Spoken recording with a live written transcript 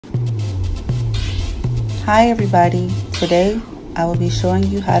Hi everybody, today I will be showing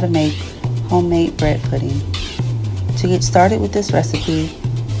you how to make homemade bread pudding. To get started with this recipe,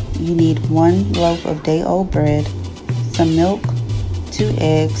 you need 1 loaf of day-old bread, some milk, 2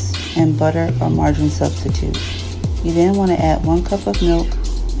 eggs, and butter or margarine substitute. You then want to add 1 cup of milk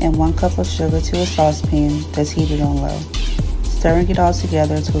and 1 cup of sugar to a saucepan that's heated on low, stirring it all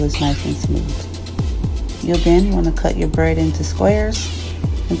together until it's nice and smooth. You'll then want to cut your bread into squares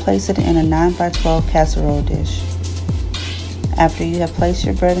and place it in a 9x12 casserole dish. After you have placed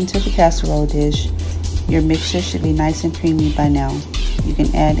your bread into the casserole dish, your mixture should be nice and creamy by now. You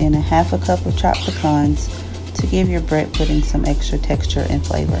can add in 1/2 cup of chopped pecans to give your bread pudding some extra texture and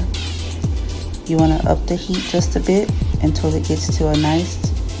flavor. You want to up the heat just a bit until it gets to a nice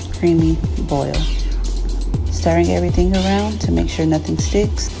creamy boil. Stirring everything around to make sure nothing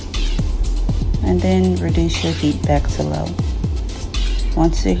sticks, and then reduce your heat back to low.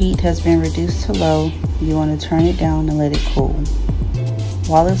 Once the heat has been reduced to low, you want to turn it down and let it cool.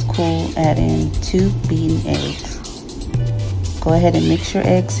 While it's cool, add in 2 beaten eggs. Go ahead and mix your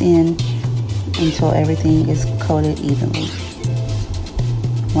eggs in until everything is coated evenly.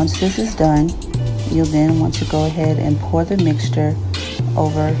 Once this is done, you'll then want to go ahead and pour the mixture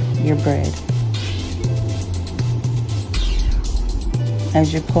over your bread.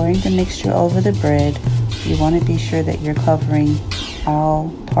 As you're pouring the mixture over the bread, you want to be sure that you're covering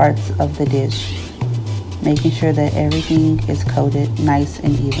all parts of the dish, making sure that everything is coated nice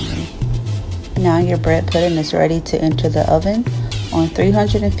and evenly. Now your bread pudding is ready to enter the oven on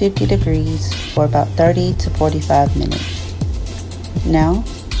 350 degrees for about 30 to 45 minutes. Now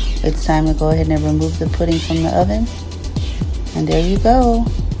it's time to go ahead and remove the pudding from the oven, and there you go,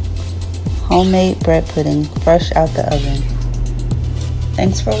 homemade bread pudding fresh out the oven.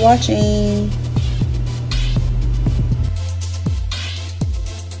 Thanks for watching.